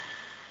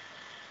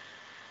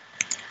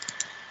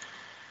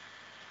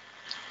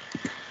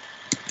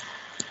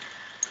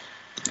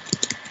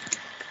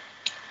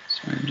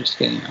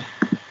getting a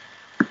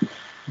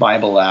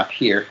Bible app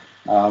here.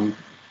 I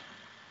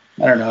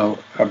don't know,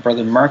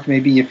 Brother Mark,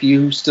 maybe if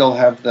you still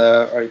have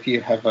if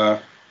you have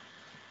the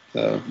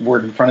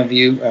word in front of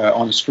you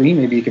on the screen,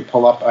 maybe you could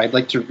pull up. I'd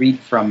like to read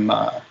from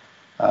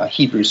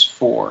Hebrews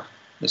 4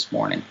 this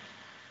morning.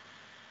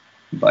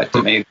 But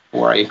maybe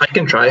before I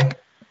can try.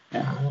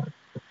 Yeah.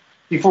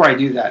 Before I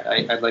do that,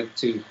 I'd like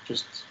to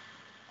just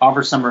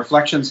offer some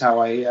reflections how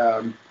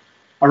I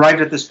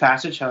arrived at this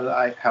passage,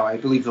 how I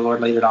believe the Lord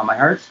laid it on my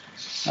heart.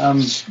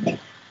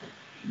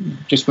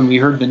 Just when we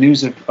heard the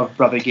news of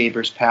Brother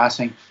Gaber's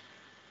passing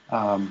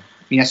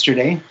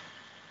yesterday,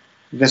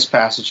 this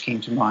passage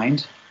came to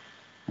mind.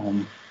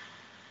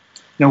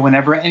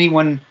 Whenever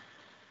anyone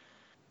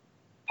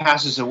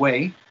passes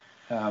away,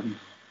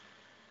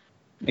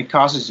 it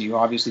causes you,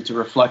 obviously, to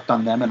reflect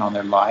on them and on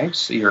their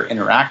lives, your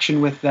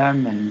interaction with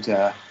them, and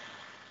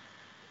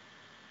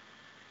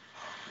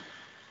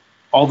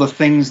all the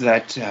things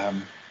that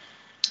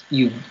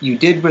you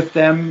did with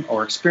them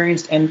or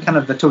experienced, and kind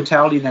of the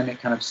totality. Then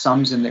it kind of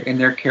sums in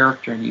their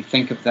character, and you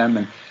think of them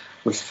and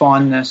with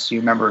fondness.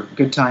 You remember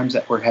good times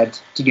that were had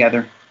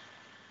together.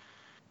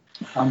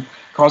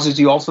 Causes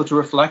you also to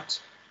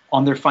reflect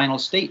on their final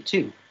state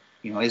too.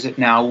 Is it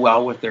now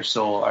well with their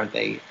soul?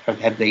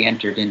 Have they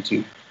entered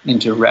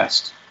into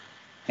rest?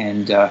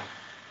 And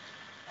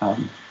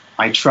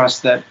I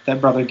trust that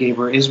Brother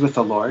Gaber is with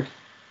the Lord,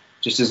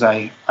 just as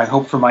I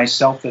hope for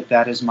myself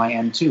that is my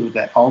end too,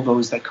 that all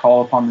those that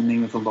call upon the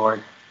name of the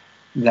Lord,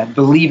 that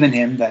believe in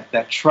him,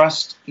 that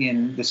trust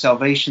in the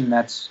salvation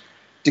that's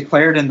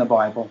declared in the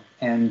Bible,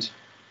 and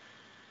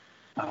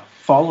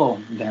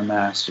follow their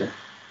master,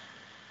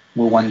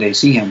 will one day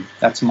see him.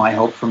 That's my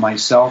hope for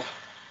myself,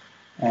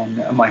 and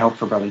my hope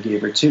for Brother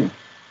Gaber too.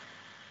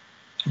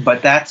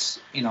 But that's,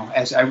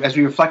 as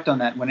we reflect on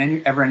that,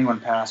 whenever anyone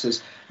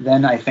passes,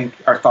 then I think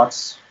our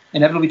thoughts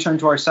inevitably turn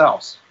to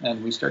ourselves,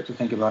 and we start to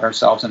think about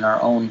ourselves and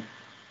our own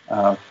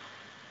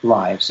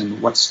lives,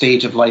 and what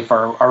stage of life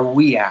are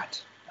we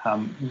at?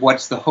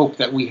 What's the hope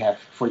that we have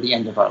for the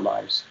end of our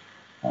lives?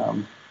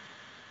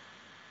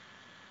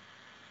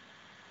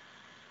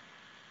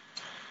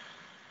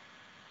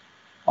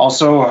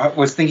 Also, I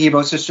was thinking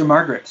about Sister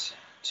Margaret,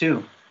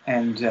 too,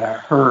 and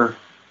her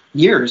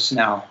years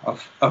now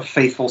of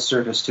faithful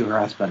service to her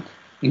husband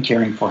in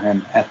caring for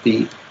him at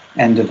the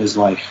end of his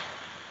life.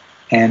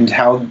 And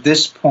how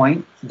this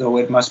point, though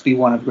it must be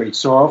one of great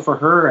sorrow for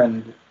her,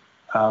 and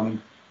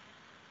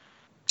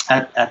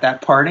at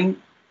that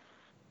parting,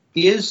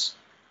 is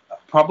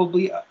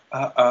probably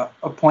a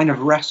point of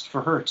rest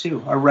for her,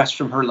 too, a rest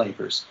from her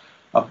labors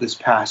of this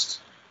past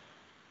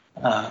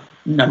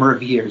number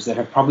of years that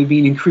have probably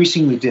been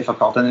increasingly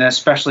difficult, and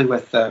especially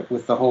with the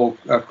whole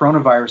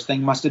coronavirus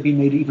thing, must have been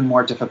made even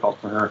more difficult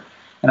for her.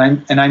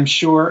 And I'm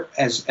sure,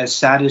 as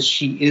sad as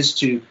she is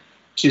to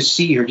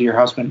see her dear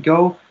husband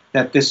go,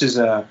 that this is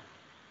a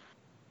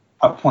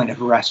point of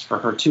rest for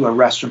her too, a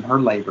rest from her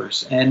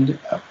labors, and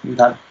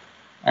that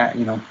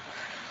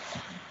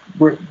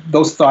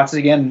those thoughts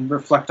again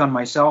reflect on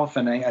myself,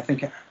 and I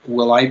think,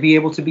 will I be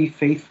able to be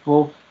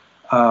faithful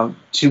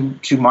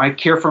to my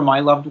care for my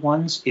loved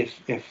ones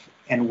if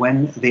and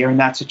when they are in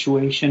that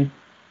situation?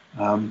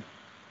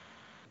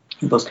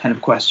 Those kind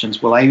of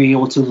questions. Will I be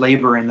able to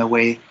labor in the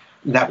way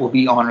that will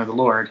be honor the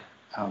Lord?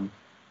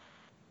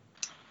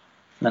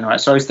 Anyway,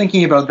 so I was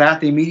thinking about that,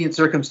 the immediate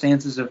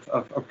circumstances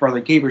of Brother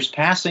Gaber's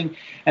passing,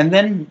 and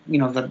then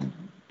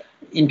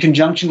in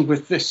conjunction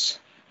with this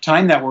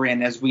time that we're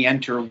in as we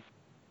enter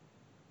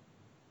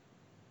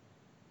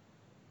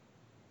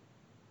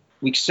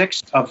week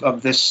 6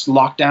 of this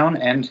lockdown,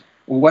 and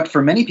what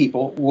for many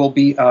people will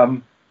be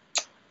an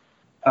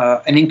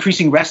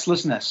increasing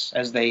restlessness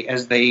as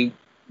they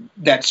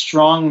that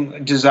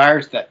strong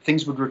desires that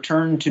things would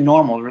return to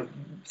normal,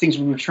 things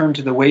would return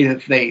to the way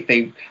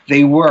that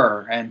they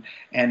were,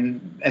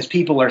 and as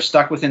people are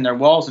stuck within their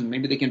walls, and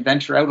maybe they can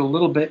venture out a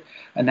little bit,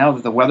 and now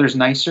that the weather's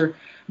nicer,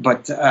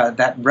 but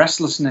that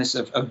restlessness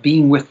of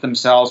being with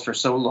themselves for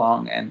so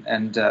long,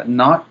 and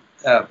not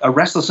a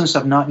restlessness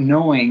of not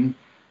knowing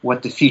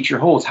what the future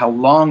holds. How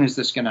long is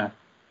this going to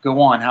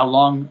go on? How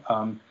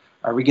long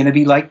are we going to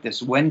be like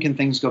this? When can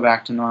things go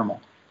back to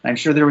normal? And I'm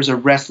sure there was a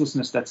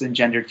restlessness that's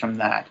engendered from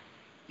that.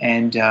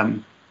 And,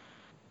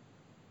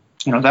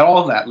 that all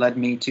of that led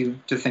me to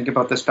think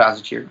about this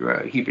passage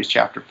here, Hebrews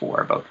chapter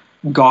 4, about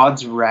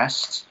God's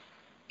rest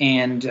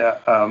and,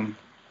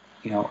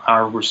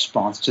 our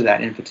response to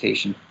that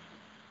invitation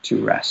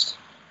to rest.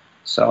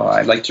 So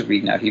I'd like to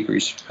read now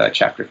Hebrews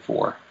chapter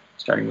 4,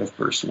 starting with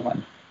verse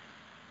 1.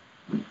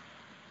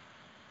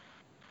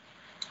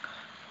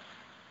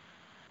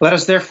 Let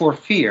us therefore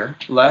fear,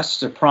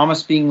 lest, a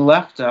promise being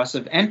left us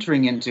of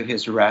entering into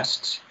his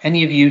rest,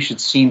 any of you should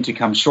seem to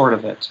come short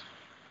of it.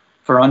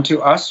 For unto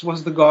us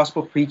was the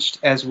gospel preached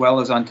as well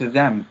as unto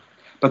them.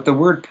 But the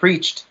word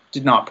preached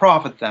did not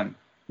profit them,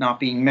 not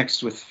being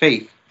mixed with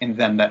faith in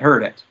them that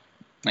heard it.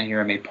 And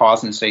here I may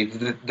pause and say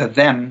the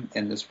them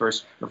in this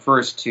verse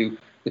refers to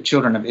the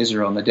children of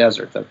Israel in the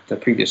desert, the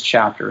previous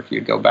chapter. If you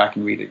go back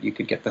and read it, you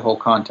could get the whole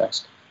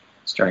context,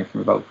 starting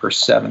from about verse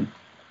 7.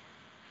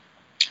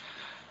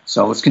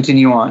 So let's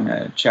continue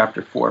on,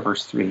 chapter 4,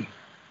 verse 3.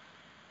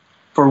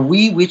 For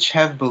we which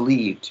have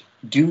believed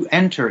do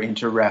enter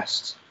into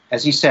rest,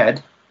 as he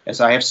said,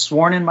 as I have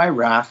sworn in my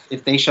wrath,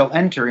 if they shall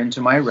enter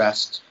into my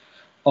rest,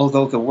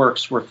 although the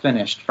works were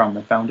finished from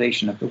the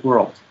foundation of the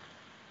world.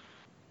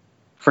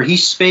 For he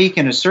spake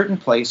in a certain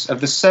place of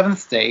the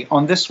seventh day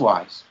on this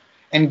wise,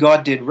 and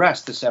God did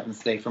rest the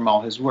seventh day from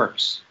all his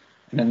works.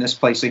 And in this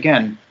place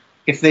again,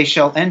 if they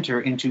shall enter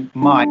into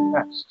my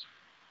rest.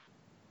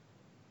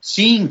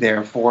 Seeing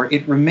therefore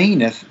it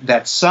remaineth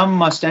that some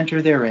must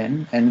enter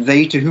therein, and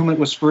they to whom it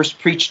was first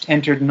preached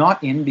entered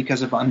not in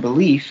because of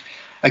unbelief,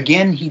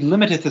 again he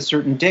limiteth a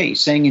certain day,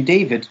 saying in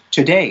David,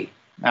 today,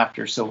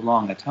 after so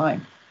long a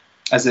time.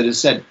 As it is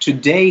said,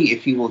 today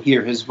if you will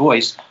hear his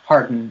voice,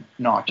 harden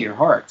not your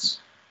hearts.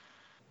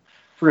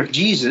 For if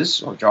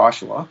Jesus, or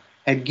Joshua,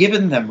 had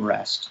given them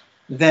rest,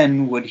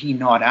 then would he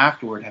not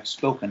afterward have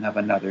spoken of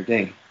another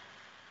day.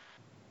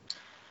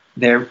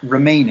 There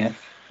remaineth,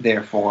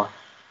 therefore,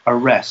 a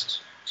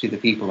rest to the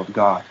people of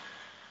God.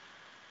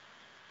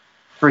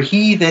 For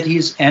he that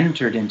is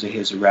entered into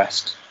his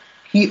rest,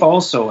 he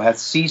also hath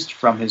ceased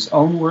from his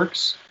own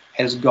works,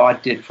 as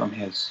God did from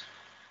his.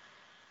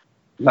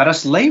 Let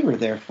us labor,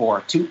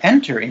 therefore, to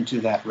enter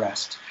into that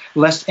rest,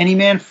 lest any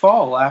man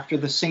fall after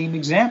the same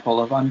example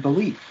of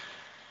unbelief.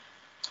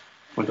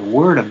 For the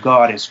word of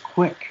God is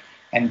quick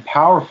and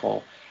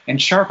powerful, and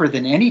sharper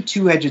than any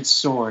two-edged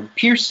sword,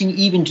 piercing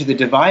even to the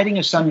dividing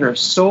asunder of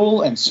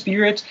soul and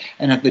spirit,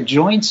 and of the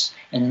joints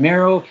and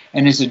marrow,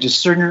 and is a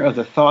discerner of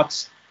the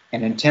thoughts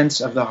and intents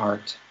of the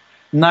heart.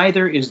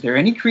 Neither is there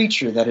any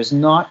creature that is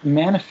not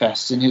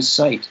manifest in his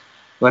sight,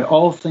 but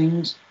all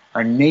things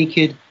are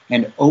naked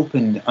and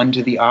opened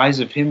unto the eyes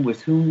of him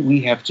with whom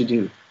we have to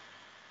do.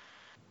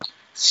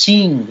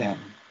 Seeing then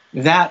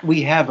that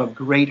we have a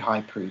great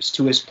high priest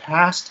who has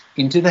passed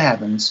into the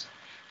heavens,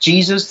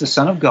 Jesus the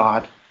Son of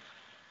God,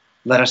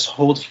 let us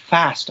hold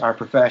fast our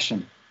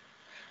profession.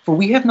 For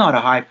we have not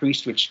a high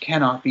priest which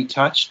cannot be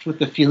touched with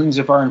the feelings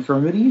of our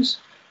infirmities,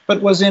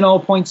 but was in all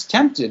points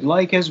tempted,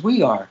 like as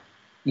we are,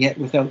 yet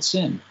without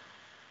sin.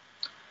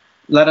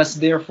 Let us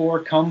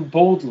therefore come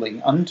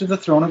boldly unto the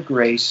throne of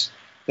grace,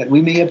 that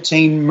we may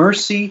obtain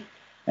mercy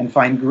and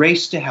find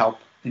grace to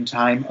help in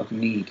time of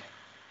need.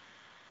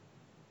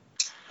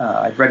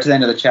 I've read to the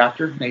end of the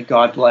chapter. May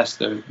God bless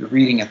the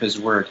reading of his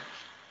word.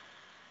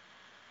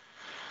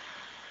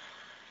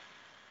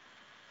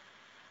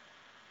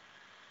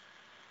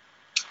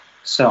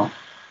 So,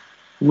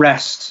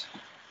 rest.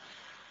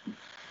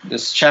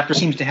 This chapter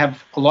seems to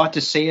have a lot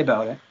to say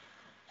about it,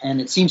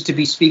 and it seems to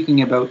be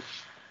speaking about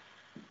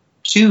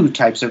two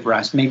types of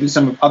rest. Maybe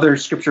some other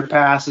scripture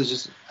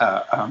passages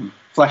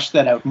flesh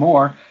that out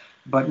more,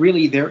 but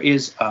really there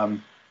is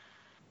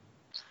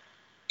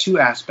two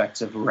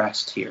aspects of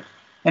rest here.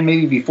 And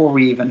maybe before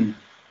we even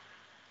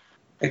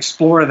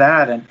explore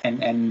that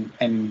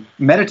and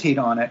meditate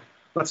on it,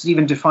 let's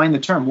even define the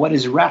term. What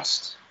is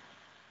rest?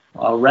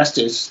 Well, rest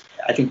is,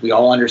 I think we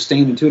all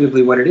understand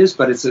intuitively what it is,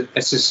 but it's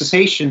a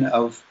cessation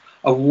of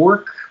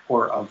work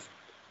or of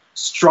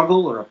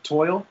struggle or of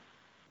toil.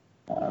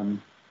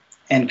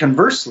 And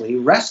conversely,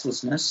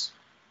 restlessness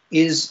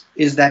is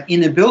that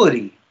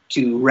inability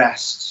to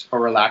rest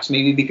or relax,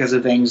 maybe because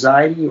of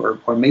anxiety or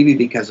maybe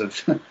because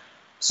of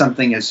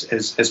something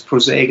as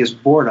prosaic as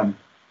boredom.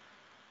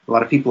 A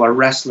lot of people are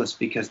restless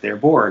because they're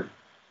bored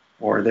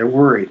or they're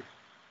worried.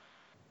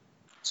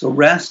 So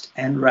rest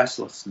and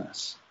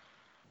restlessness.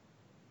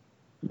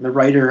 The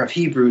writer of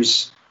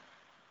Hebrews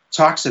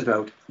talks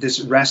about this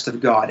rest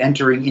of God,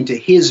 entering into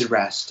his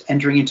rest,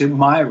 entering into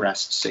my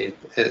rest,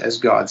 as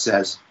God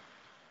says.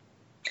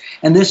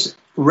 And this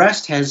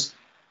rest has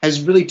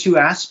really two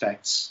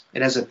aspects.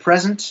 It has a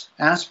present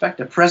aspect,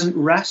 a present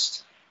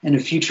rest, and a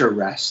future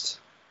rest.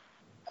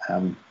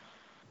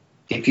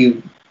 If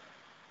you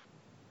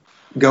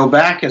go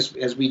back, as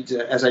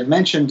I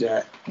mentioned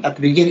at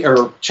the beginning,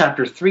 or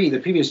chapter 3, the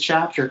previous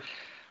chapter,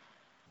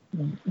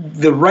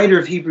 the writer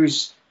of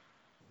Hebrews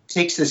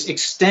takes this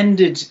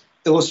extended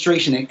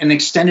illustration, an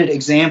extended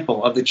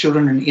example of the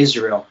children of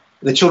Israel,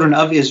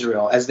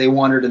 as they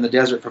wandered in the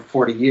desert for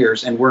 40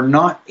 years and were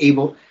not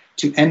able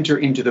to enter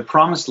into the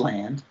promised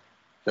land,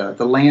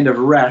 the land of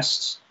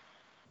rest,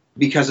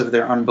 because of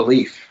their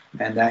unbelief.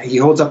 And he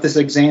holds up this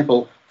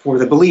example for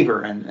the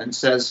believer and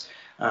says,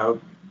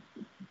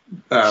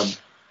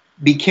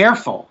 be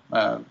careful,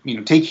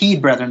 take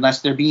heed, brethren,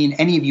 lest there be in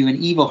any of you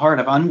an evil heart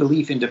of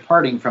unbelief in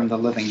departing from the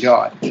living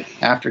God.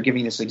 After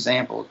giving this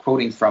example,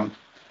 quoting from,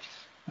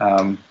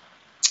 I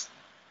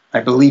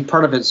believe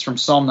part of it's from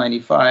Psalm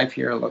 95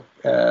 here. Look,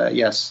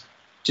 yes.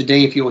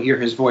 Today, if you will hear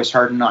his voice,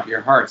 harden not your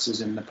hearts,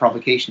 as in the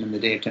provocation in the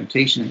day of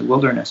temptation in the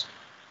wilderness.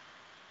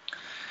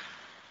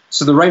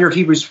 So the writer of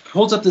Hebrews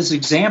holds up this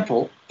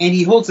example, and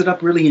he holds it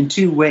up really in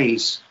two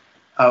ways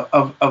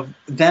of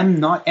them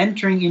not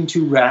entering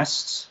into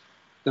rest,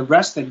 the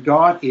rest that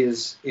God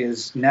is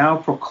now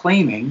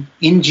proclaiming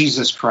in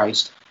Jesus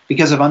Christ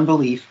because of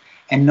unbelief,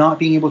 and not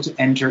being able to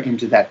enter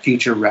into that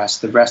future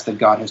rest, the rest that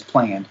God has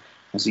planned,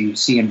 as you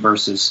see in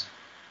verses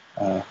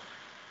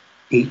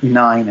 8,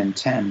 9, and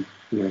 10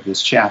 here of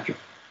this chapter.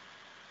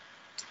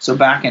 So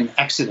back in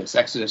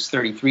Exodus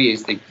 33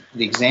 is the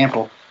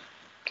example.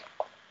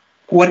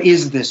 What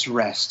is this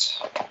rest?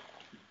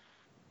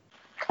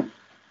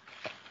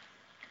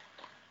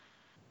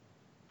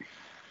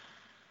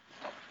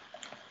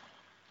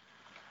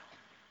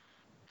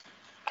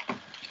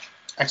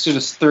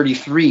 Exodus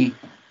 33.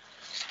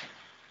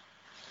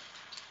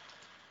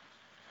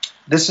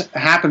 This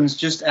happens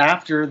just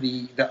after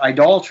the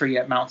idolatry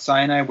at Mount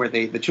Sinai, where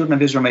the children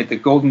of Israel made the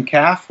golden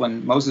calf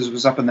when Moses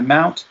was up in the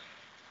mount.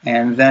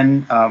 And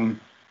then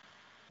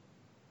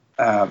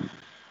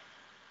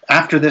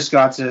after this,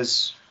 God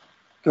says,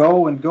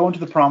 go into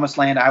the promised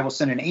land. I will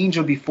send an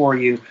angel before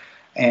you.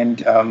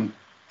 And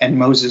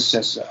Moses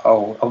says,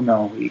 oh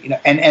no.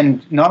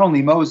 And not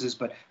only Moses,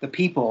 but the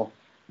people,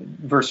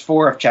 verse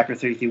 4 of chapter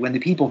 33, when the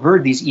people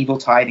heard these evil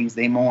tidings,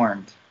 they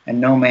mourned, and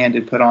no man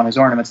did put on his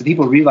ornaments. The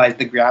people realized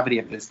the gravity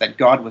of this, that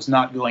God was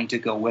not going to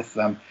go with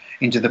them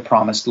into the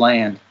promised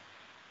land.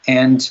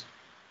 And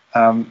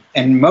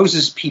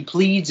Moses, he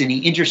pleads and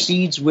he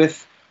intercedes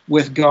with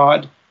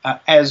God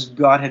as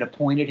God had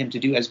appointed him to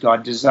do, as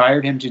God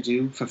desired him to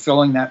do,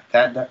 fulfilling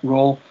that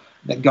role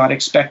that God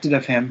expected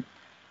of him.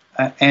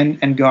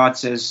 And God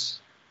says,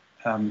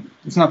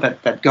 it's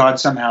not that God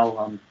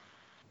somehow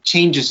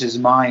changes his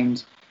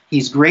mind.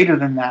 He's greater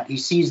than that. He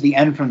sees the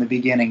end from the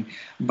beginning,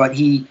 but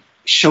he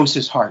shows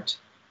his heart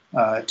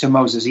to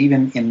Moses,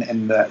 even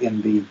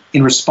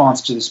in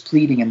response to this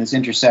pleading and this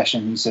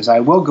intercession. He says, I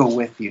will go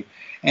with you.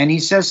 And he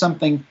says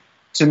something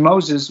to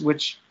Moses,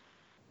 which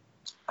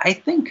I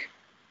think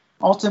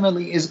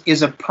ultimately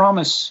is a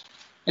promise.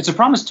 It's a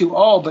promise to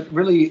all, but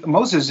really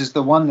Moses is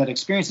the one that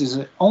experiences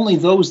it. Only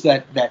those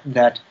that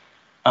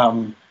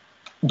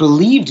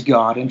believed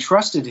God and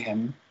trusted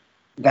him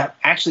that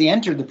actually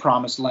entered the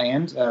promised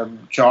land,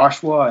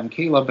 Joshua and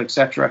Caleb,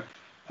 etc.,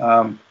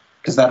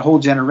 because that whole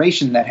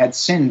generation that had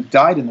sinned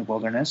died in the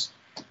wilderness.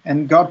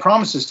 And God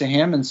promises to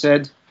him and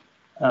said,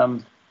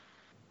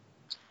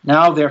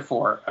 now,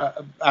 therefore,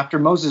 after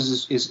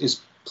Moses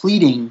is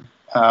pleading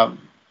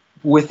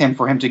with him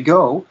for him to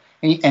go,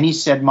 and he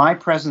said, my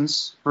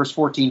presence, verse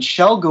 14,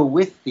 shall go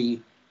with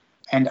thee,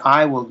 and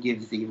I will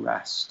give thee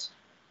rest.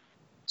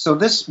 So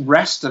this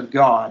rest of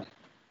God,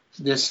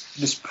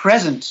 this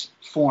present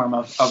form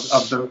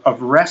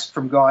of rest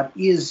from God,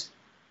 is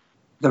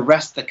the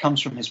rest that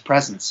comes from his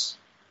presence,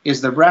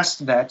 is the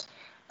rest that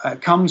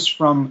comes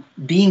from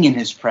being in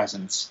his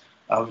presence,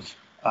 of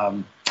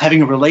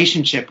having a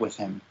relationship with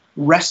him,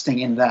 resting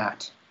in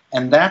that.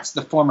 And that's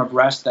the form of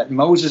rest that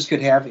Moses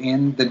could have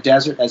in the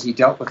desert as he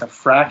dealt with a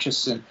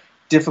fractious and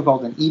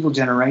difficult and evil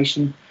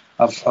generation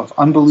of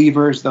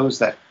unbelievers, those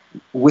that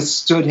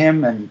withstood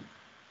him, and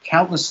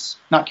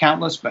not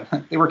countless, but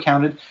they were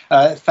counted.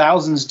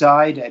 Thousands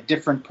died at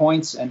different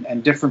points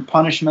and different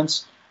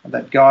punishments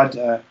that God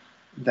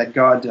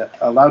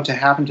allowed to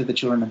happen to the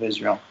children of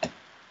Israel.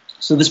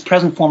 So this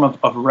present form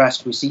of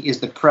rest we see is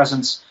the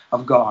presence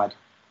of God.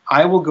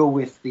 I will go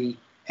with thee,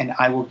 and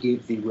I will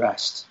give thee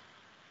rest.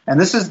 And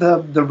this is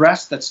the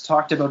rest that's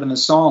talked about in the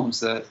Psalms,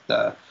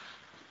 the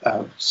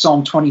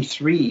Psalm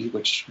 23,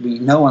 which we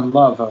know and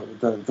love.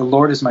 The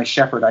Lord is my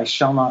shepherd, I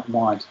shall not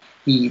want.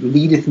 He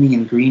leadeth me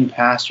in green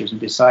pastures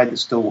and beside the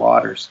still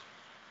waters.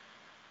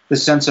 The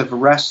sense of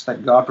rest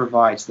that God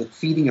provides, the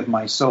feeding of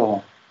my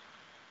soul.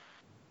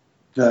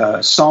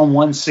 The Psalm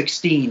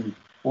 116,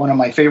 one of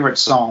my favorite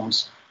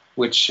psalms,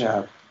 which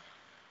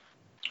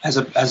has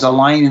a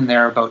line in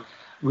there about,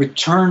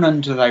 return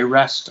unto thy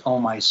rest, O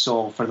my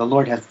soul, for the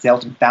Lord hath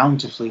dealt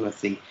bountifully with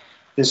thee.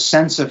 This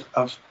sense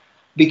of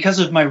because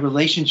of my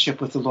relationship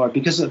with the Lord,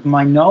 because of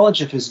my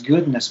knowledge of his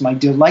goodness, my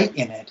delight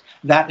in it,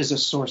 that is a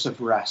source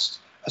of rest,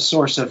 a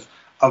source of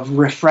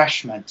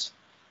refreshment,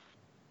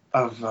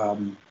 of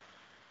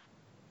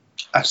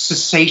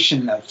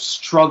cessation of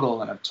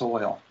struggle and of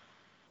toil.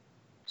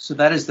 So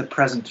that is the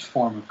present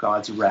form of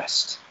God's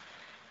rest.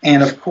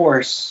 And of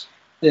course,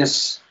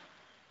 this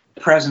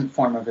present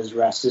form of his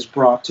rest is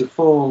brought to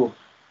full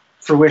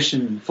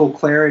fruition, full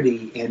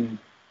clarity in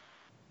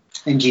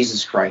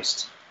Jesus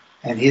Christ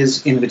and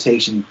his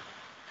invitation,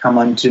 come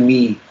unto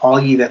me, all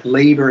ye that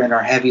labor and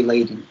are heavy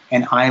laden,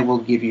 and I will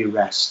give you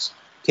rest.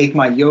 Take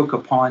my yoke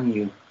upon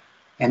you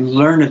and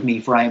learn of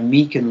me, for I am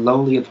meek and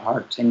lowly of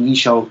heart, and ye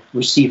shall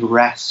receive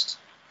rest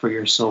for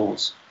your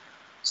souls.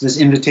 So this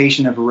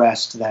invitation of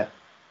rest that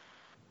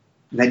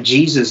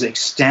Jesus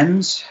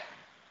extends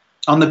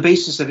on the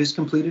basis of his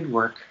completed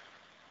work,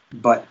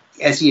 but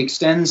as he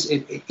extends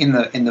it in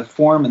the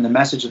form and the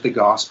message of the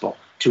gospel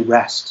to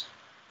rest,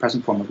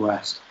 present form of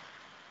rest.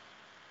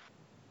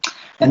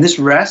 And this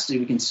rest,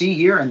 we can see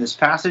here in this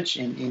passage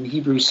in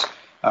Hebrews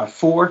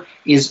 4,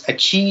 is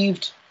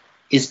achieved,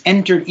 is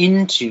entered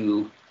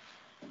into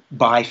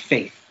by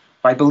faith,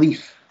 by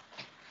belief.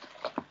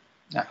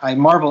 Now, I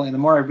marvel, and the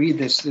more I read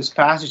this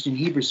passage in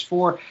Hebrews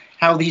 4,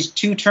 how these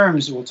two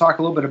terms, we'll talk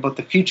a little bit about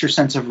the future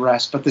sense of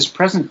rest, but this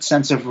present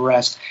sense of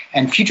rest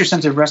and future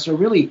sense of rest are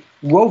really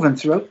woven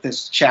throughout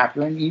this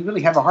chapter, and you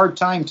really have a hard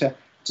time to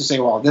say,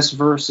 well, this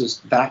verse is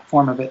that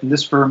form of it, and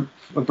this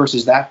verse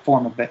is that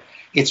form of it.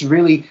 It's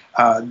really,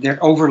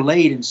 they're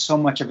overlaid in so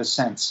much of a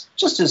sense.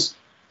 Just as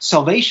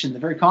salvation, the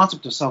very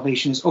concept of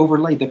salvation is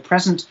overlaid. The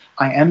present,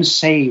 I am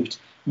saved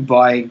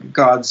by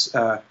God's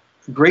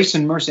grace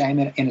and mercy. I'm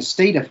in a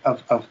state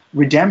of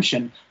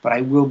redemption, but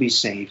I will be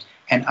saved.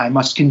 And I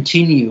must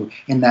continue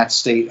in that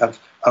state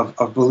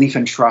of belief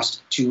and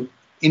trust to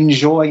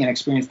enjoy and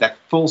experience that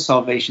full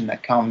salvation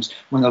that comes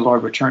when the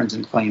Lord returns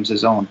and claims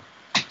his own.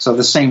 So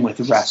the same with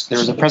rest. There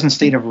is a present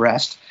state of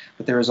rest,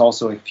 but there is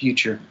also a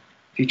future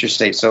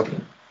state. So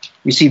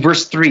we see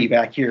verse 3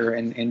 back here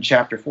in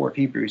chapter 4 of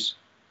Hebrews.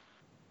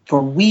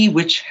 For we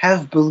which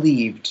have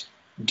believed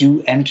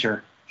do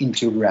enter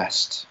into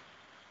rest.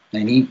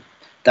 And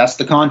that's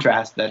the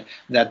contrast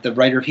that the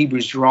writer of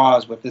Hebrews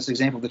draws with this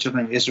example of the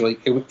children of Israel.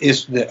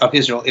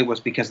 It was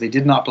because they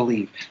did not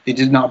believe. They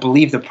did not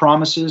believe the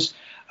promises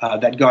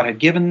that God had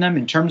given them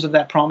in terms of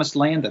that promised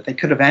land that they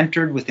could have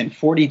entered within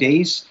 40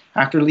 days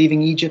after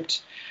leaving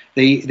Egypt.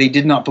 They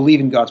did not believe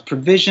in God's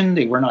provision.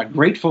 They were not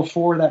grateful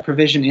for that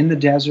provision in the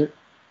desert.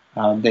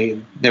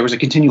 There was a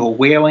continual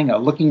wailing, a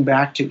looking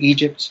back to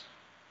Egypt.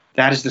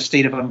 That is the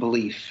state of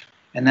unbelief.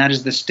 And that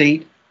is the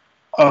state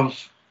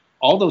of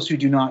all those who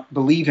do not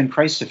believe in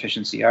Christ's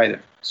sufficiency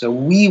either. So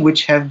we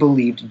which have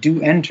believed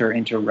do enter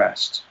into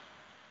rest.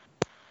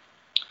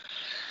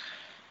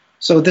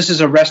 So this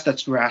is a rest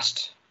that's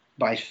grasped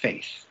by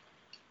faith.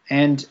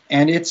 And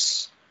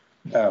it's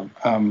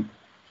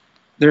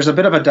there's a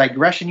bit of a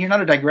digression here,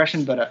 not a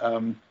digression,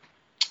 but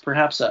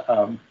perhaps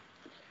a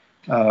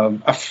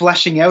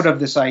fleshing out of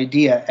this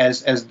idea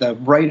as the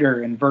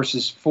writer in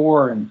verses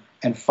 4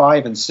 and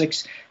 5 and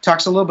 6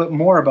 talks a little bit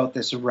more about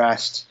this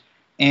rest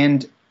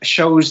and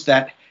shows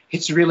that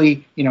it's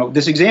really,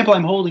 this example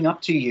I'm holding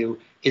up to you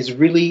is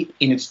really,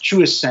 in its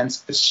truest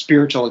sense, a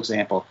spiritual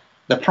example.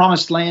 The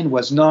promised land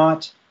was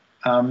not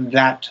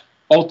that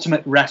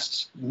ultimate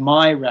rest,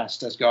 my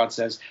rest, as God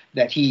says,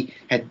 that he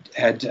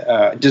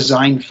had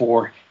designed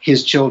for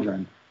his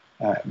children.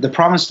 The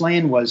promised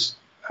land was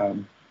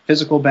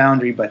physical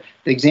boundary, but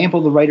the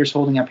example the writer's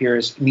holding up here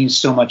means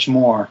so much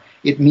more.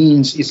 It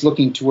means it's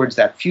looking towards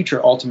that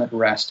future ultimate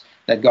rest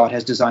that God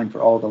has designed for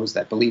all those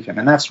that believe him.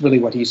 And that's really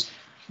what he's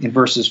in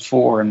verses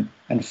 4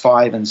 and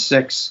 5 and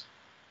 6.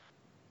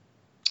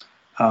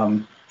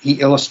 He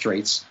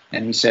illustrates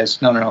and he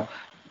says, no.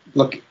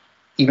 Look,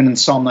 even in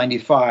Psalm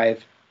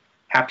 95,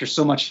 after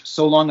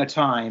so long a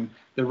time,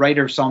 the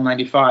writer of Psalm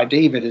 95,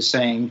 David, is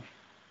saying,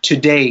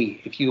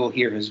 today, if you will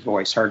hear his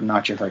voice, harden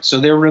not your heart. So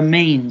there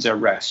remains a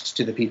rest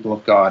to the people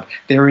of God.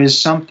 There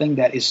is something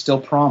that is still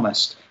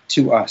promised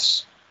to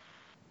us.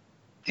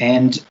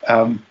 And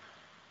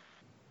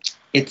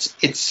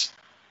this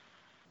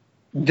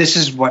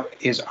is what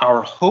is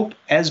our hope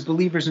as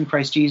believers in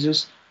Christ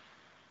Jesus,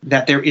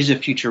 that there is a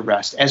future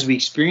rest. As we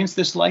experience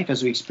this life,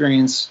 as we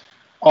experience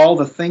all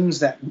the things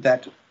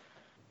that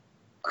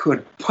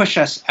could push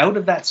us out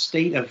of that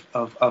state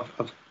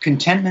of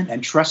contentment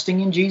and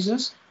trusting in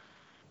Jesus,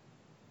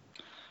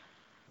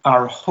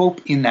 our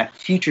hope in that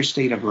future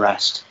state of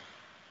rest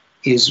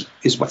is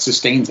what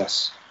sustains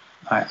us.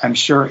 I'm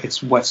sure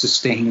it's what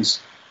sustains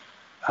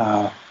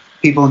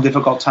people in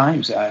difficult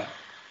times.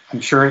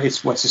 I'm sure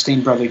it's what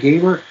sustained Brother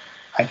Gaber.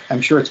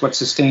 I'm sure it's what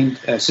sustained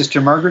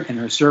Sister Margaret in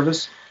her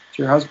service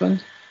to her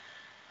husband.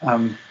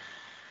 And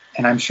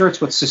I'm sure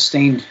it's what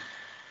sustained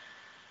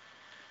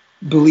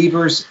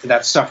believers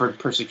that suffered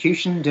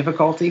persecution,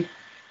 difficulty.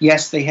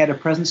 Yes, they had a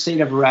present state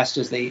of rest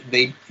as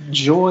they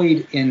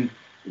joyed in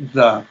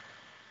the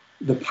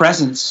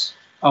presence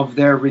of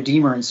their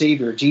Redeemer and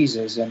Savior,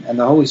 Jesus, and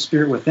the Holy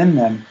Spirit within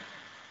them.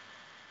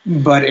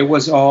 But it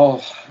was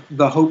all,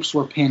 the hopes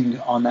were pinned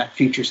on that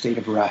future state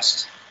of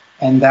rest.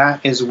 And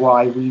that is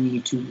why we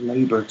need to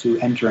labor to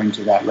enter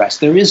into that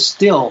rest. There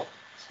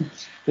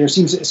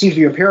seems to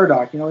be a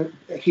paradox,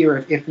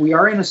 here. If we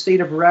are in a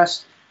state of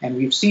rest and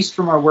we've ceased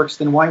from our works,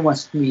 then why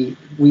must we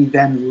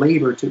then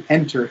labor to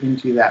enter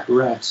into that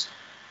rest?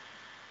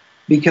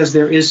 Because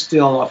there is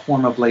still a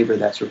form of labor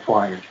that's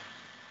required.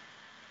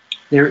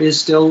 There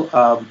is still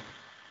a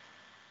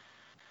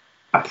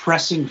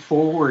pressing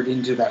forward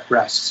into that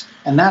rest,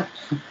 and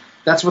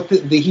that's what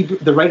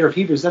the writer of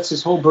Hebrews, that's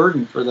his whole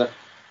burden for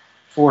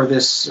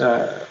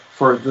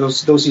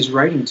those he's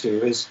writing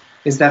to, is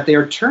that they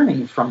are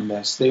turning from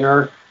this. They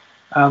are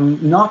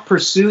not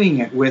pursuing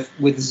it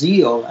with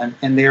zeal,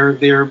 and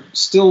they're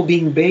still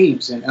being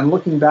babes and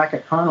looking back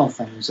at carnal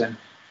things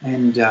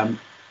and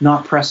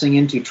not pressing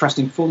into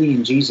trusting fully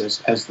in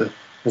Jesus as the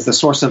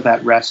source of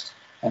that rest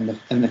and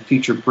the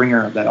future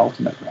bringer of that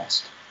ultimate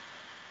rest.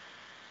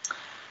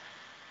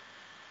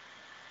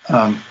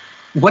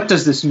 What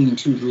does this mean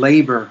to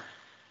labor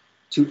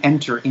to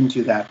enter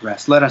into that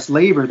rest? Let us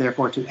labor,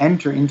 therefore, to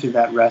enter into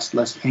that rest,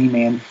 lest any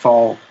man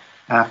fall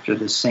after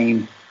the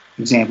same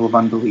example of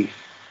unbelief.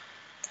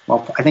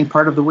 Well, I think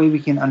part of the way we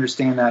can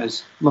understand that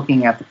is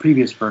looking at the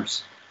previous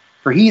verse.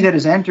 For he that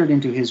is entered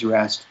into his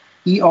rest,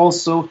 he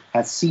also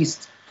hath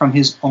ceased from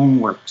his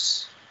own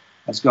works,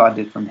 as God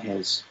did from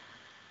his.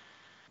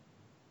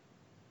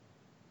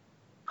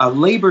 A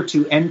labor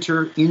to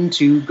enter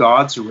into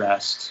God's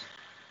rest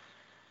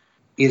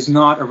is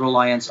not a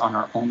reliance on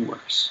our own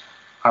works,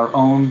 our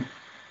own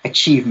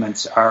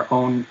achievements, our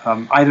own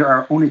either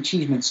our own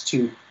achievements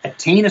to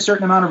attain a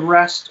certain amount of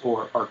rest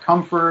or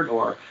comfort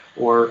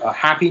or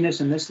happiness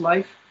in this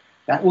life.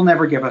 That will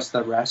never give us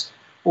the rest.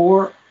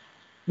 Or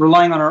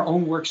relying on our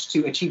own works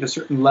to achieve a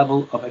certain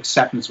level of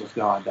acceptance with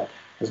God, that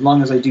as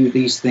long as I do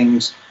these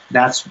things,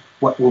 that's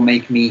what will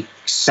make me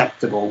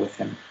acceptable with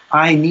him.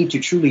 I need to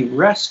truly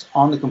rest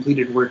on the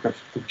completed work of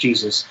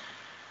Jesus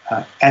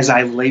as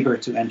I labor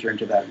to enter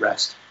into that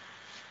rest.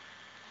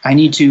 I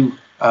need to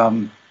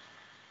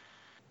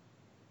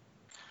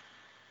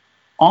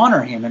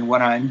honor him in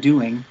what I'm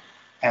doing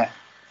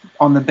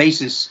on the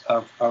basis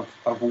of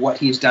what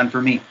he's done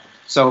for me.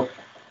 So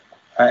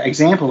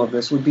example of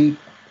this would be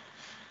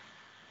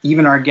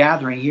even our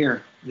gathering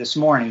here this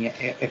morning.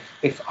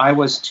 If I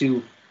was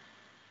to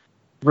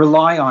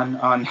rely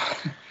on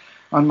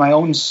my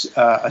own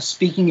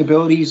speaking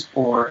abilities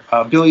or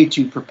ability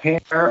to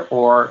prepare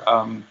or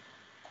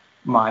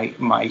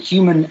my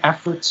human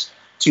efforts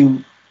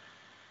to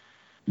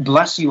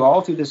bless you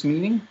all through this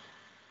meeting,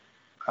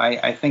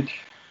 I think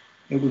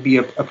it would be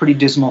a pretty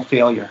dismal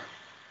failure.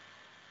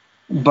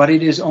 But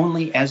it is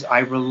only as I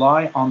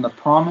rely on the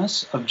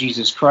promise of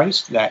Jesus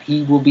Christ that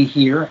he will be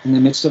here in the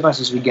midst of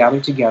us as we gather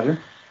together,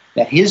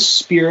 that his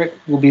Spirit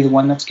will be the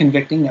one that's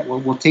convicting, that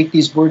will take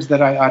these words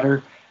that I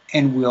utter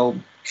and will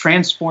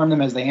transform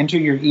them as they enter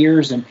your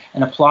ears and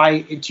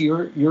apply it to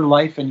your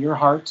life and your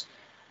heart.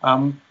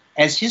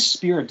 As his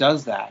Spirit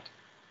does that,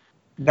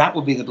 that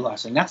will be the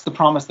blessing. That's the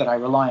promise that I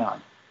rely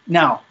on.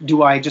 Now,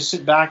 do I just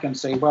sit back and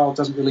say, well, it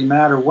doesn't really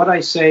matter what I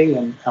say,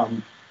 and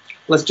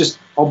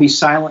I'll be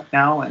silent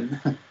now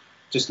and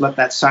just let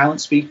that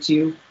silence speak to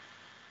you?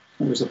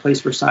 There's a place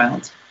for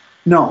silence.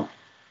 No,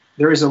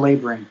 there is a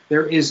laboring.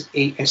 There is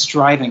a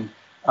striving,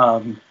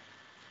 a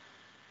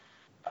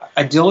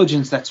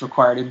diligence that's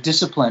required, a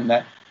discipline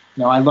that,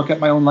 I look at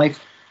my own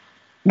life,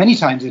 many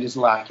times it is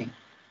lacking.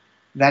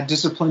 That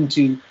discipline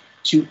to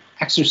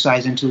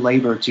exercise and to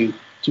labor, to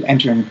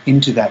enter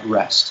into that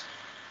rest.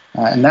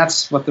 And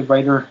that's what the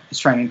writer is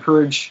trying to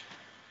encourage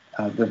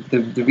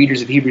the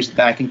readers of Hebrews.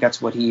 I think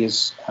that's what he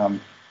is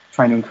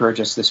trying to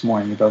encourage us this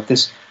morning about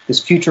this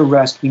future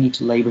rest we need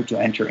to labor to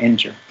enter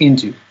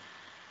into.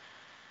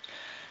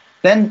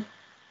 Then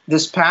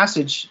this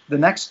passage, the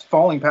next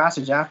following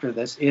passage after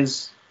this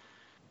is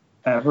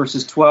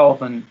verses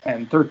 12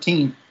 and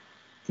 13.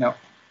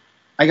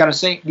 I got to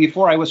say,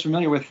 before I was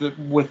familiar with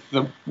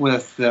the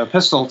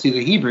epistle to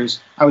the Hebrews,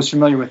 I was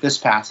familiar with this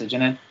passage,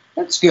 and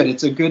that's good.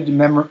 It's a good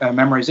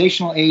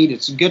memorizational aid.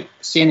 It's good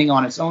standing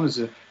on its own as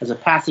a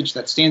passage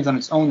that stands on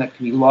its own, that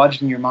can be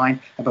lodged in your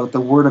mind about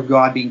the Word of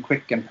God being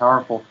quick and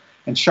powerful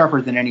and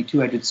sharper than any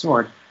two-edged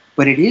sword.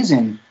 But it is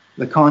in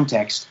the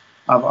context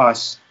of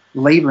us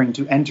laboring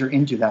to enter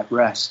into that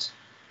rest,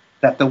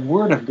 that the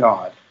Word of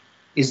God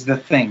is the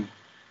thing,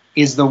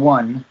 is the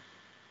one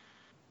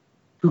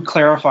who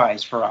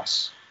clarifies for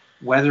us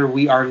whether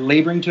we are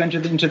laboring to enter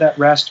into that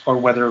rest or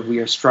whether we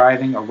are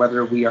striving or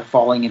whether we are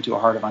falling into a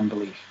heart of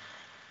unbelief.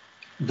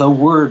 The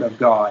Word of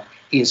God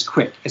is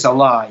quick, is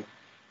alive,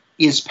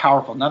 is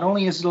powerful. Not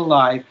only is it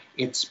alive,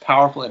 it's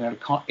powerful, and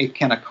it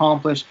can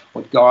accomplish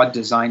what God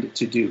designed it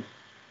to do.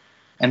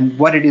 And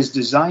what it is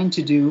designed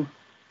to do,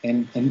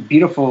 in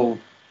beautiful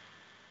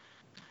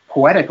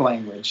poetic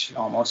language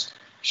almost,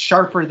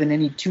 sharper than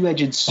any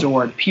two-edged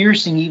sword,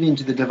 piercing even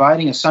to the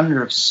dividing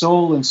asunder of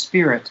soul and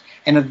spirit,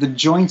 and of the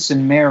joints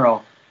and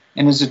marrow,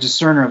 and is a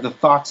discerner of the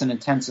thoughts and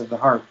intents of the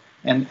heart.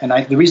 And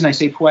the reason I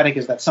say poetic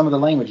is that some of the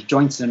language,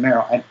 joints and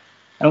marrow, I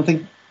don't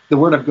think the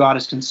Word of God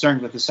is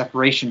concerned with the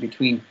separation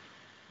between,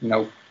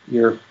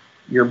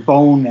 your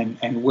bone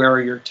and where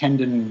your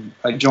tendon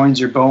joins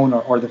your bone,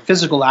 or the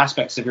physical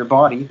aspects of your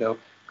body, though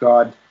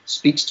God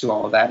speaks to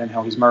all of that and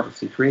how he's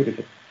marvelously created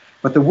it.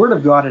 But the Word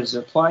of God, as it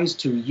applies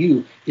to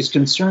you, is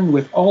concerned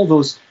with all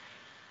those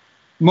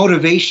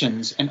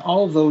motivations and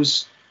all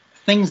those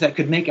things that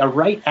could make a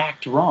right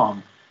act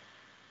wrong.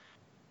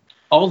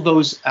 All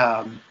those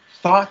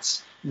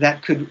thoughts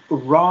that could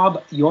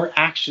rob your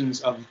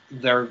actions of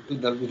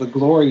the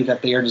glory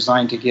that they are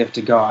designed to give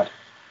to God.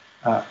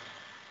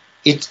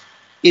 It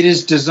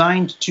is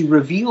designed to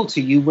reveal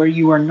to you where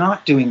you are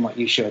not doing what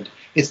you should.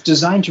 It's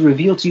designed to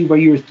reveal to you where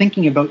you are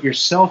thinking about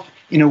yourself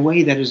in a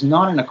way that is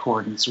not in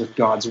accordance with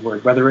God's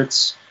Word, whether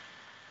it's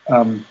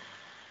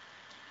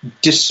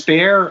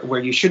despair where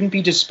you shouldn't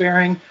be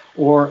despairing,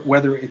 or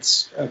whether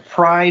it's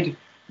pride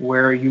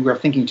where you are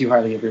thinking too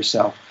highly of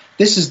yourself.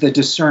 This is the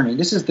discerning,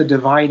 this is the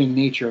dividing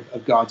nature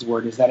of God's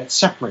Word, is that it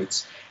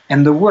separates.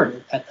 And the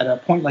Word, at a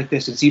point like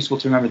this, it's useful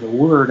to remember the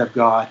Word of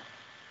God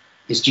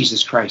is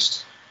Jesus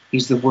Christ.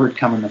 He's the Word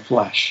come in the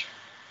flesh.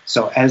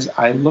 So as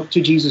I look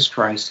to Jesus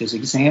Christ, his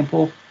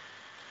example,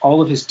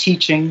 all of his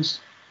teachings,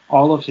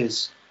 all of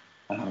his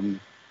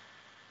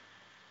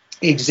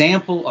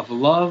example of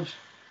love,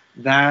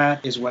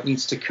 that is what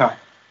needs to cut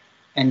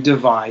and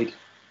divide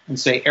and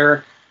say,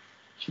 Eric,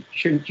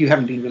 you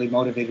haven't been really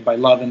motivated by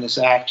love in this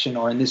action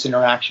or in this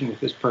interaction with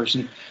this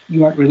person.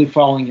 You aren't really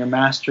following your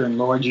Master and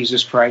Lord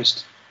Jesus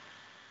Christ.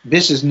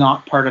 This is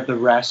not part of the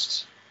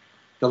rest,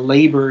 the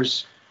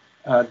labors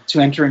to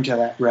enter into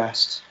that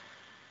rest.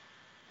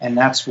 And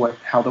that's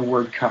how the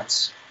word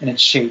cuts, and it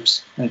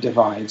shapes and it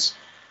divides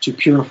to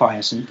purify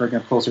us and bring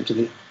us closer to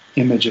the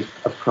image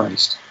of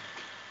Christ.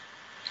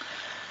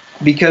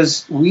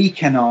 Because we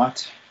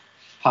cannot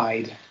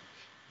hide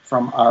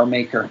from our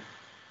Maker.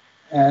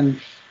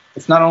 And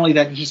it's not only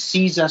that he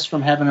sees us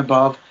from heaven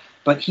above,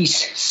 but he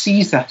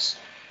sees us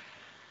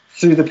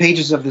through the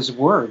pages of this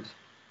word.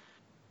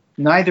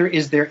 Neither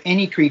is there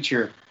any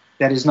creature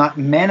that is not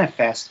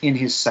manifest in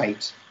his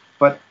sight,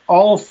 but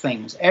all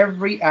things,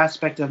 every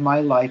aspect of my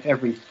life,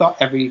 every thought,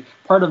 every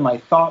part of my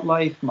thought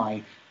life,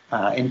 my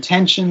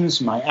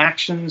intentions, my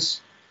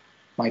actions,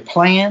 my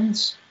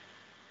plans,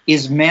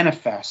 is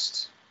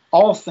manifest.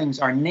 All things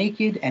are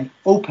naked and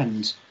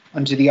opened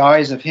unto the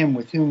eyes of him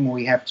with whom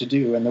we have to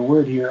do. And the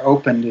word here,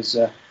 opened, is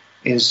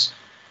this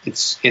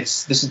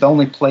is the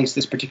only place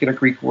this particular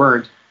Greek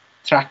word,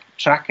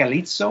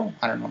 trakalizo,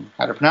 I don't know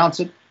how to pronounce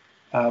it,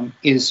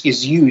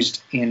 is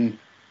used in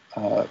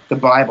the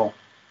Bible.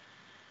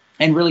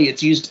 And really,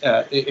 it's used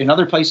in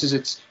other places.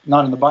 It's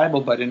not in the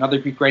Bible, but in other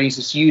Greek writings,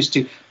 it's used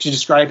to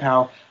describe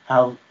how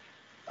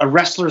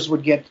wrestlers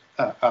would get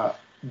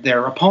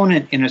their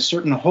opponent in a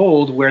certain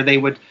hold where they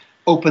would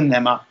open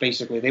them up.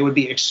 Basically, they would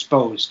be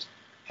exposed.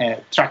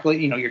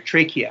 Your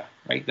trachea,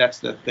 right?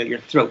 That's your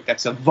throat.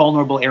 That's a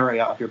vulnerable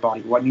area of your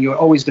body. What you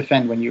always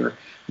defend when you're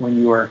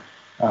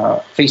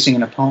facing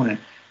an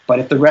opponent. But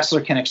if the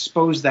wrestler can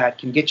expose that,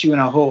 can get you in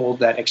a hold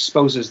that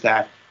exposes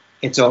that,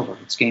 it's over.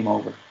 It's game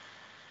over.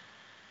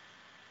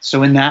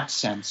 So in that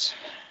sense,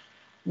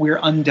 we're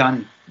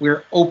undone.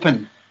 We're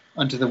open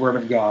unto the Word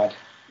of God.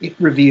 It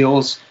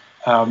reveals,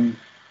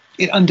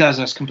 it undoes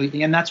us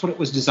completely, and that's what it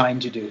was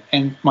designed to do.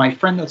 And my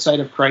friend outside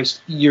of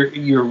Christ,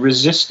 you're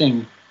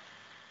resisting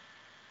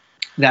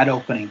that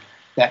opening,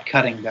 that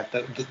cutting,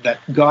 that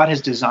God has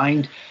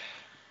designed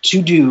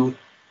to do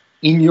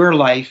in your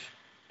life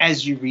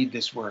as you read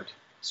this Word.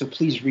 So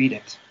please read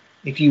it.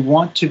 If you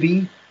want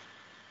to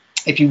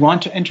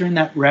enter in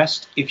that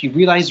rest, if you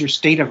realize your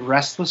state of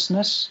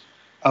restlessness,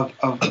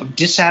 of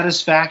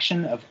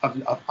dissatisfaction,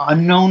 of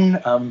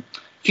unknown,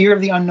 fear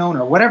of the unknown,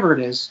 or whatever it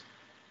is,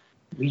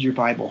 read your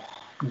Bible.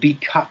 Be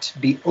cut,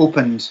 be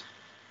opened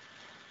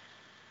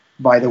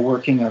by the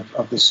working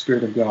of the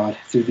Spirit of God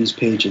through these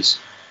pages.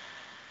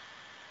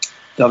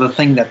 The other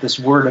thing that this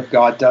Word of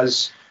God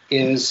does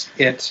is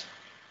it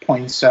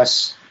points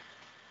us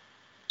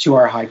to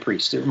our high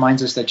priest. It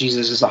reminds us that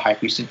Jesus is a high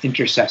priest, an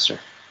intercessor.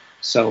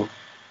 So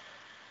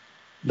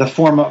the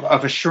form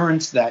of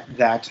assurance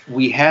that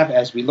we have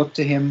as we look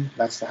to him,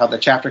 that's how the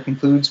chapter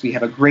concludes. We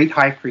have a great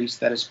high priest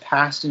that has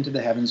passed into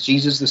the heavens,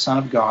 Jesus, the Son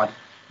of God.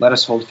 Let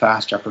us hold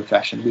fast our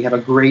profession. We have a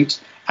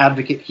great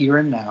advocate here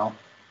and now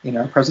in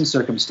our present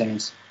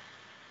circumstance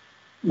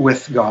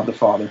with God the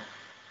Father.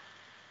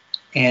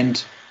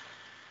 And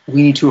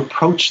we need to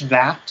approach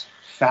that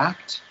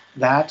fact,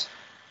 that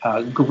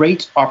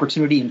great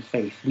opportunity in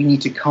faith. We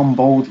need to come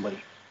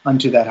boldly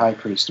unto that high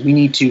priest. We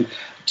need to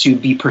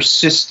be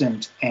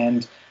persistent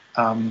and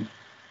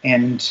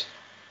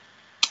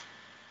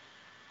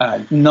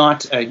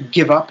not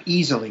give up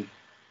easily,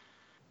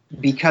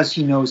 because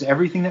he knows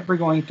everything that we're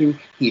going through.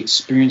 He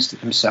experienced it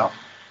himself.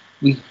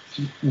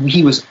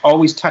 He was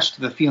always touched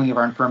to the feeling of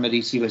our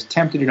infirmities. He was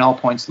tempted in all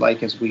points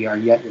like as we are,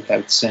 yet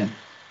without sin.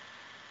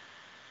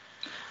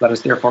 Let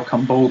us therefore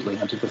come boldly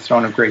unto the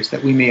throne of grace,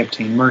 that we may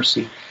obtain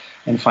mercy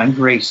and find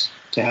grace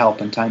to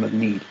help in time of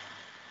need.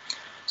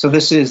 So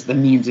this is the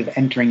means of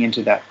entering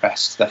into that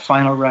rest, the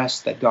final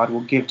rest that God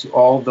will give to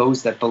all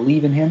those that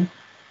believe in him,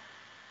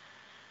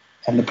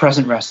 and the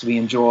present rest we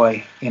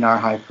enjoy in our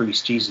high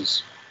priest,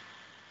 Jesus.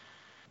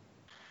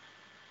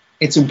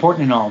 It's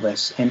important in all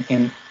this,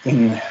 in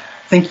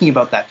thinking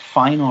about that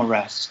final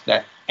rest,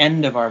 that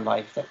end of our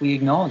life, that we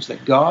acknowledge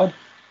that God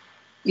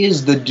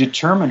is the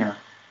determiner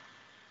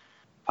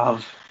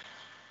of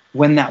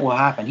when that will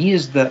happen. He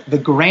is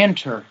the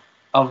grantor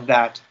of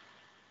that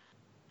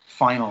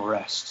final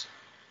rest.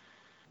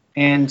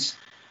 And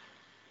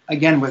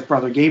again, with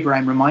Brother Gabriel,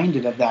 I'm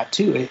reminded of that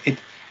too.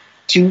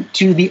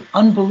 To the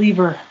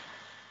unbeliever,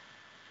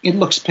 it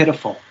looks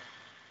pitiful.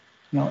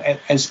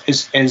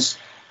 As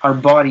our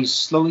bodies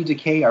slowly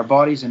decay, our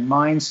bodies and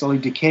minds slowly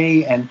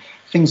decay, and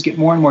things get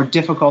more and more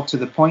difficult to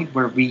the point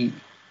where we,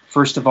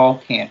 first of all,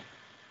 can't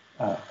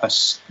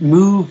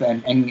move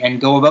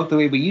and go about the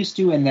way we used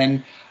to, and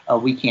then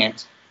we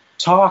can't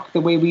talk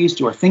the way we used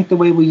to or think the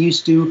way we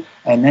used to,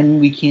 and then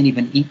we can't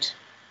even eat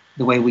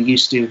the way we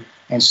used to,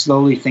 and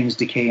slowly things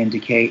decay and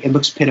decay. It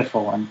looks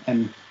pitiful,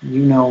 and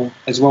you know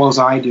as well as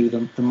I do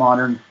the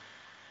modern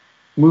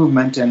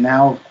movement and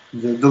now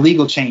the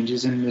legal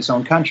changes in this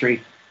own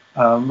country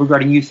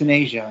regarding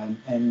euthanasia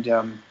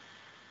and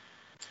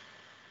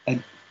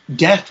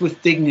death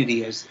with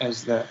dignity as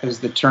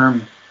the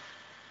term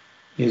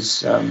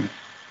is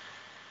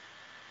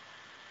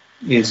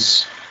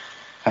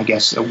I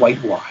guess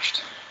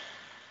whitewashed.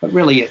 But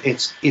really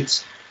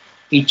it's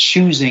a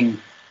choosing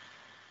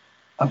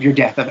of your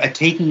death, of a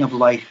taking of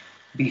life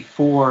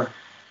before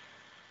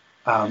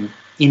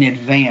in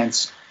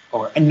advance,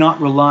 or not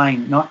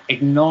relying, not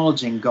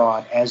acknowledging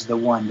God as the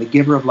one, the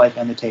giver of life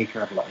and the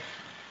taker of life.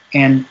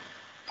 And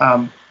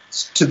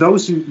to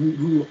those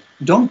who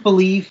don't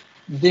believe,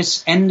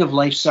 this end of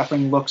life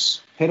suffering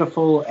looks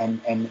pitiful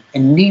and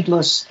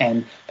needless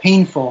and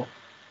painful.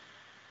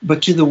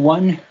 But to the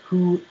one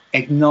who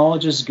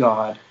acknowledges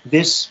God,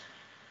 this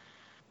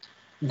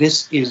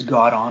is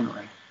God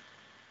honoring.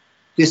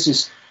 This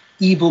is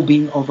evil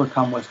being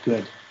overcome with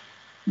good.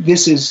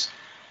 This is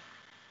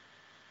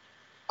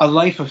a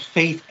life of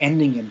faith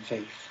ending in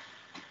faith.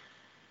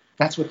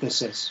 That's what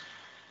this is.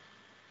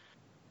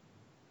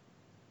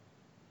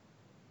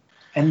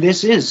 And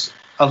this is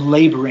a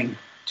laboring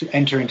to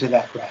enter into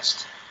that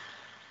rest.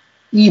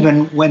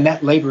 Even when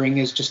that laboring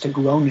is just a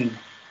groaning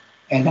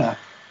and a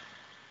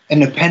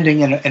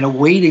depending and a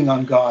waiting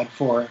on God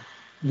for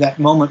that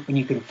moment when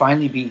you can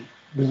finally be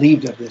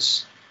relieved of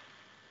this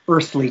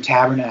earthly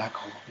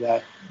tabernacle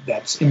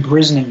that's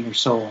imprisoning your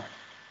soul.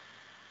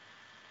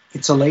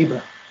 It's a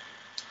labor.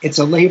 It's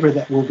a labor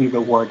that will be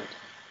rewarded.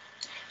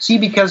 See,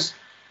 because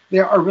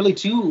there are really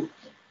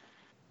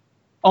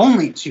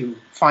only two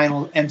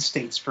final end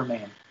states for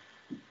man.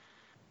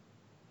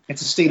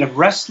 It's a state of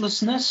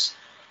restlessness,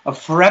 of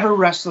forever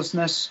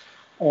restlessness,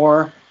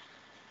 or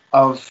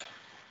of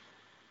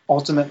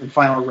ultimate and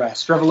final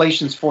rest.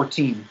 Revelations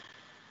 14.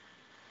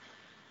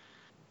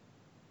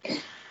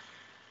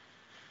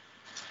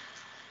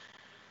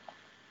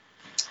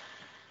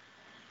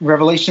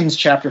 Revelations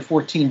chapter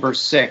 14,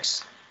 verse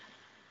 6.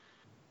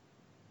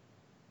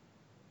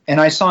 And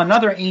I saw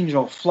another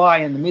angel fly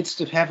in the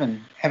midst of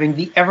heaven, having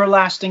the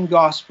everlasting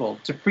gospel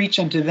to preach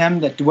unto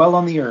them that dwell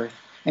on the earth,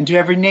 and to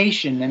every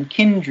nation and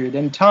kindred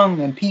and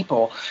tongue and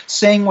people,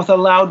 saying with a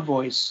loud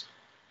voice,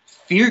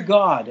 Fear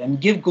God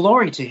and give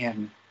glory to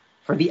him,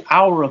 for the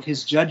hour of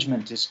his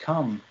judgment is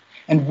come,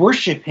 and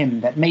worship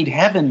him that made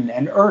heaven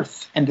and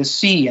earth and the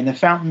sea and the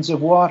fountains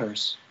of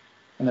waters.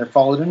 And there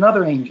followed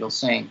another angel,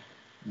 saying,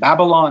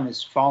 Babylon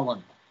is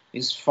fallen,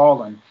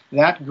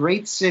 that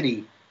great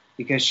city,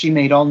 because she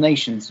made all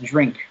nations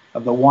drink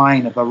of the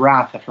wine of the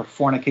wrath of her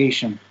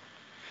fornication.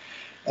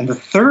 And the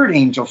third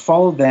angel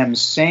followed them,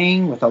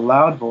 saying with a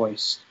loud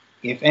voice,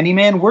 If any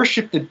man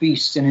worship the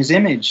beast in his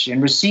image,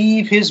 and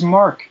receive his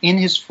mark in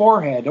his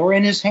forehead or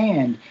in his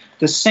hand,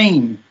 the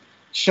same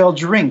shall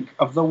drink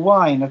of the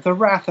wine of the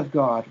wrath of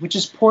God, which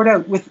is poured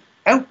out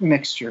without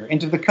mixture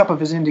into the cup of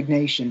his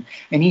indignation,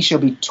 and he shall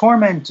be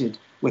tormented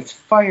with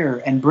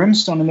fire and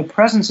brimstone in the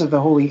presence of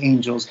the holy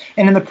angels,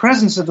 and in the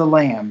presence of the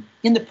Lamb,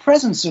 and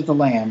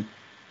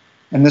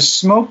the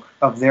smoke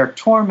of their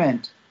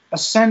torment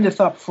ascendeth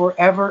up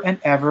forever and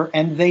ever,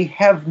 and they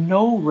have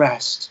no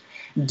rest,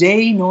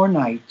 day nor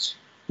night,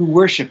 who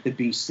worship the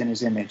beast in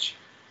his image,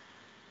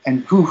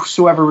 and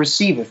whosoever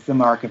receiveth the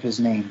mark of his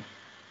name.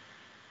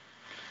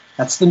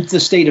 That's the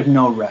state of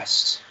no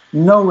rest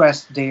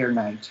day or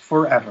night,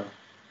 forever,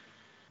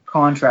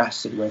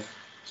 contrasted with,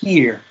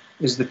 here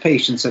is the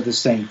patience of the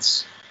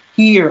saints.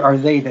 Here are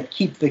they that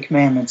keep the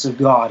commandments of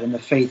God and the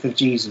faith of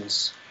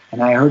Jesus.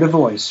 And I heard a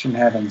voice from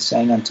heaven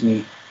saying unto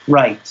me,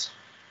 Write,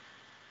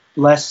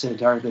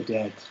 Blessed are the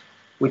dead,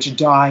 which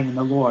die in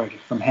the Lord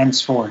from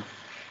henceforth.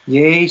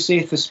 Yea,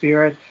 saith the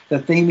Spirit,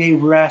 that they may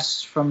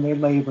rest from their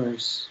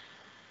labors,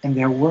 and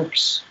their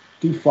works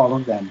do follow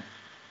them.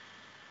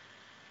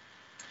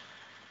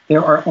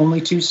 There are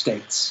only two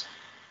states,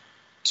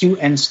 two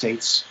end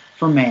states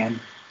for man,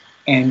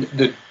 and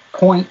the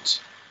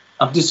point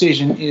of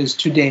decision is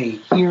today,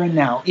 here and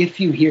now. If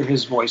you hear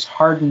his voice,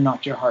 harden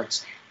not your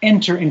hearts.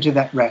 Enter into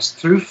that rest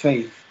through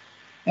faith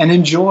and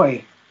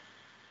enjoy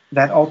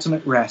that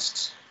ultimate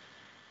rest.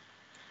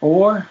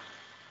 Or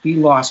be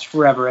lost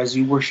forever as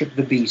you worship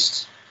the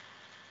beast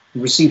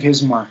and receive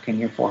his mark in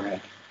your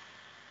forehead.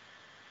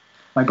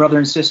 My brother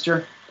and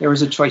sister, there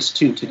is a choice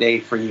too today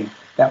for you.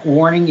 That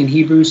warning in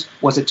Hebrews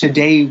was a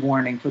today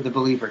warning for the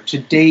believer.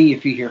 Today,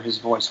 if you hear his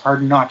voice,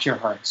 harden not your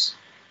hearts.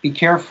 Be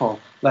careful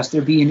lest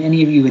there be in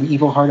any of you an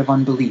evil heart of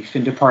unbelief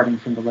in departing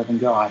from the living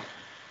God,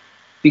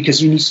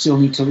 because you still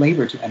need to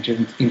labor to enter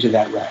into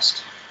that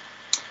rest.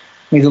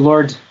 May the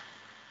Lord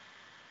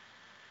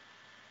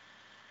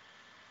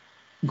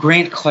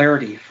grant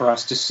clarity for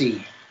us to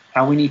see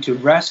how we need to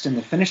rest in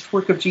the finished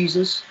work of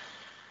Jesus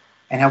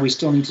and how we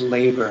still need to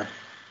labor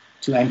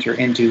to enter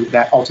into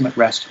that ultimate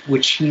rest,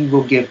 which he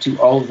will give to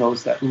all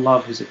those that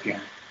love his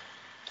appearing.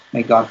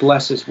 May God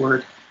bless his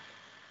word.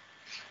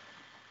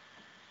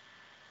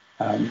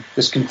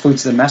 This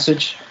concludes the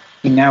message.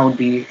 And now would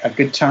be a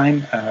good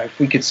time if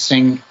we could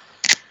sing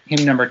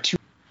hymn number 2.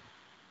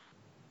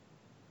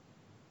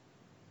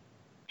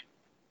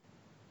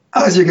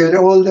 As you get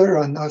older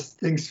and as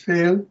things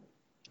fail,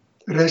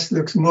 the rest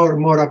looks more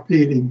and more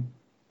appealing.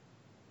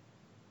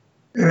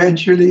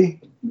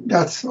 Eventually,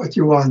 that's what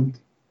you want.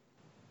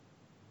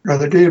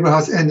 Brother David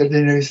has ended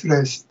in his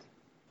rest.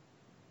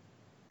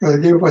 Brother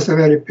David was a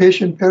very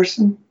patient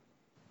person.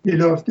 He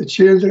loved the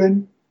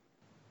children.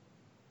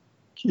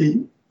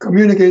 He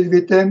communicated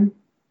with them.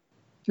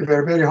 They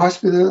were very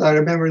hospitable. I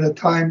remember the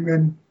time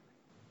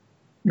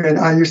when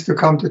I used to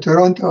come to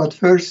Toronto at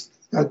first.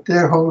 that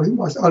their home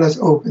was always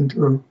open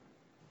to,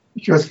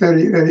 which was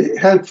very, very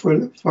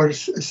helpful for a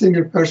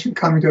single person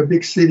coming to a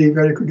big city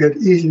where he could get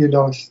easily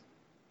lost.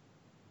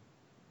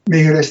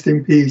 May he rest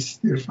in peace,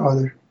 dear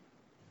Father.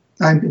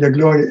 Thine be the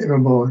glory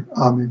evermore.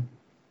 Amen.